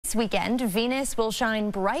This weekend, Venus will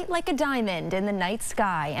shine bright like a diamond in the night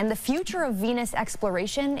sky, and the future of Venus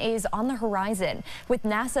exploration is on the horizon with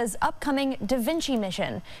NASA's upcoming Da Vinci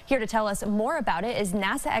mission. Here to tell us more about it is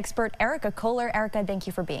NASA expert Erica Kohler. Erica, thank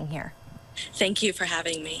you for being here. Thank you for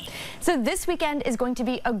having me. So this weekend is going to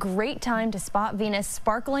be a great time to spot Venus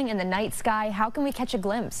sparkling in the night sky. How can we catch a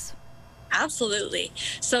glimpse? Absolutely.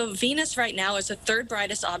 So Venus right now is the third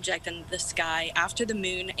brightest object in the sky after the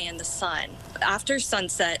moon and the sun. After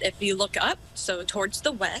sunset, if you look up, so towards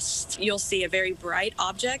the west, you'll see a very bright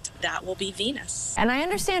object. That will be Venus. And I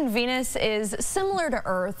understand Venus is similar to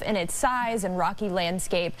Earth in its size and rocky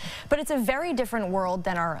landscape, but it's a very different world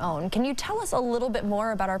than our own. Can you tell us a little bit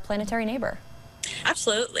more about our planetary neighbor?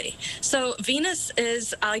 Absolutely. So Venus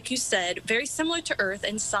is, like you said, very similar to Earth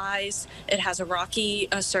in size. It has a rocky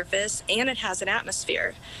surface and it has an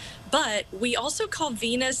atmosphere. But we also call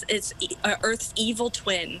Venus Earth's evil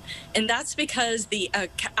twin, and that's because the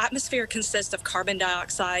atmosphere consists of carbon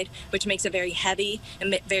dioxide, which makes it very heavy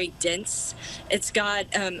and very dense. It's got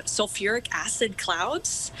sulfuric acid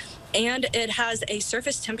clouds, and it has a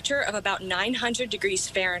surface temperature of about 900 degrees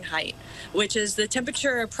Fahrenheit, which is the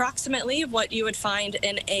temperature approximately of what you would find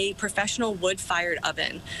in a professional wood-fired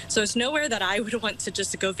oven. So it's nowhere that I would want to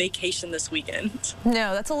just go vacation this weekend.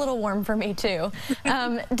 No, that's a little warm for me too.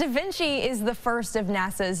 Da Vinci is the first of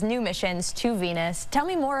NASA's new missions to Venus. Tell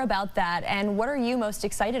me more about that, and what are you most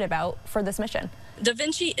excited about for this mission? Da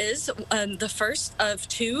Vinci is the first of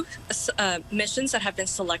two missions that have been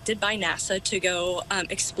selected by NASA to go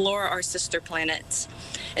explore our sister planets.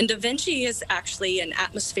 And Da Vinci is actually an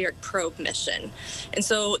atmospheric probe mission. And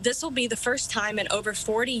so this will be the first time in over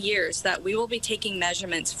 40 years that we will be taking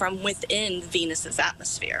measurements from within Venus's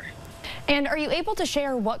atmosphere. And are you able to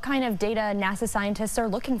share what kind of data NASA scientists are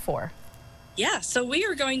looking for? Yeah, so we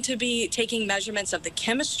are going to be taking measurements of the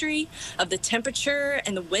chemistry, of the temperature,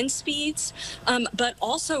 and the wind speeds, but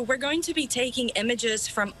also we're going to be taking images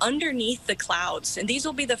from underneath the clouds. And these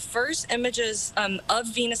will be the first images of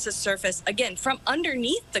Venus's surface, again, from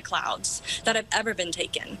underneath the clouds that have ever been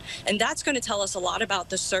taken. And that's going to tell us a lot about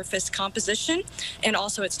the surface composition and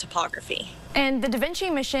also its topography. And the Da Vinci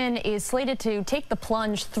mission is slated to take the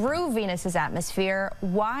plunge through Venus's atmosphere.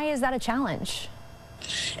 Why is that a challenge?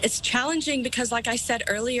 It's challenging because, like I said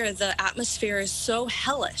earlier, the atmosphere is so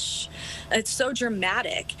hellish. It's so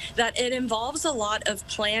dramatic that it involves a lot of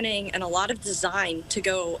planning and a lot of design to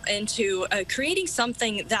go into creating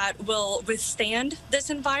something that will withstand this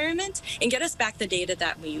environment and get us back the data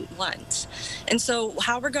that we want. And so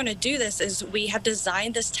how we're going to do this is we have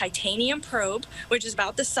designed this titanium probe, which is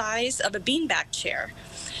about the size of a beanbag chair,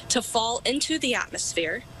 to fall into the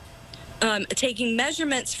atmosphere, taking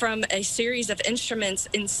measurements from a series of instruments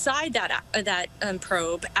inside that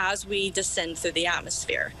probe as we descend through the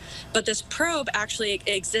atmosphere. But this probe actually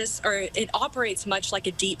exists, or it operates much like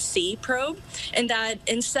a deep sea probe, in that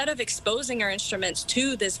instead of exposing our instruments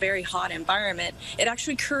to this very hot environment, it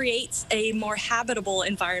actually creates a more habitable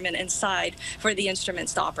environment inside for the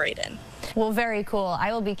instruments to operate in. Well, very cool.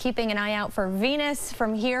 I will be keeping an eye out for Venus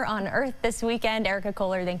from here on Earth this weekend. Erica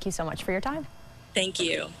Kohler, thank you so much for your time. Thank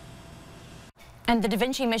you. And the Da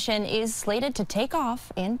Vinci mission is slated to take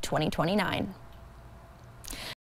off in 2029.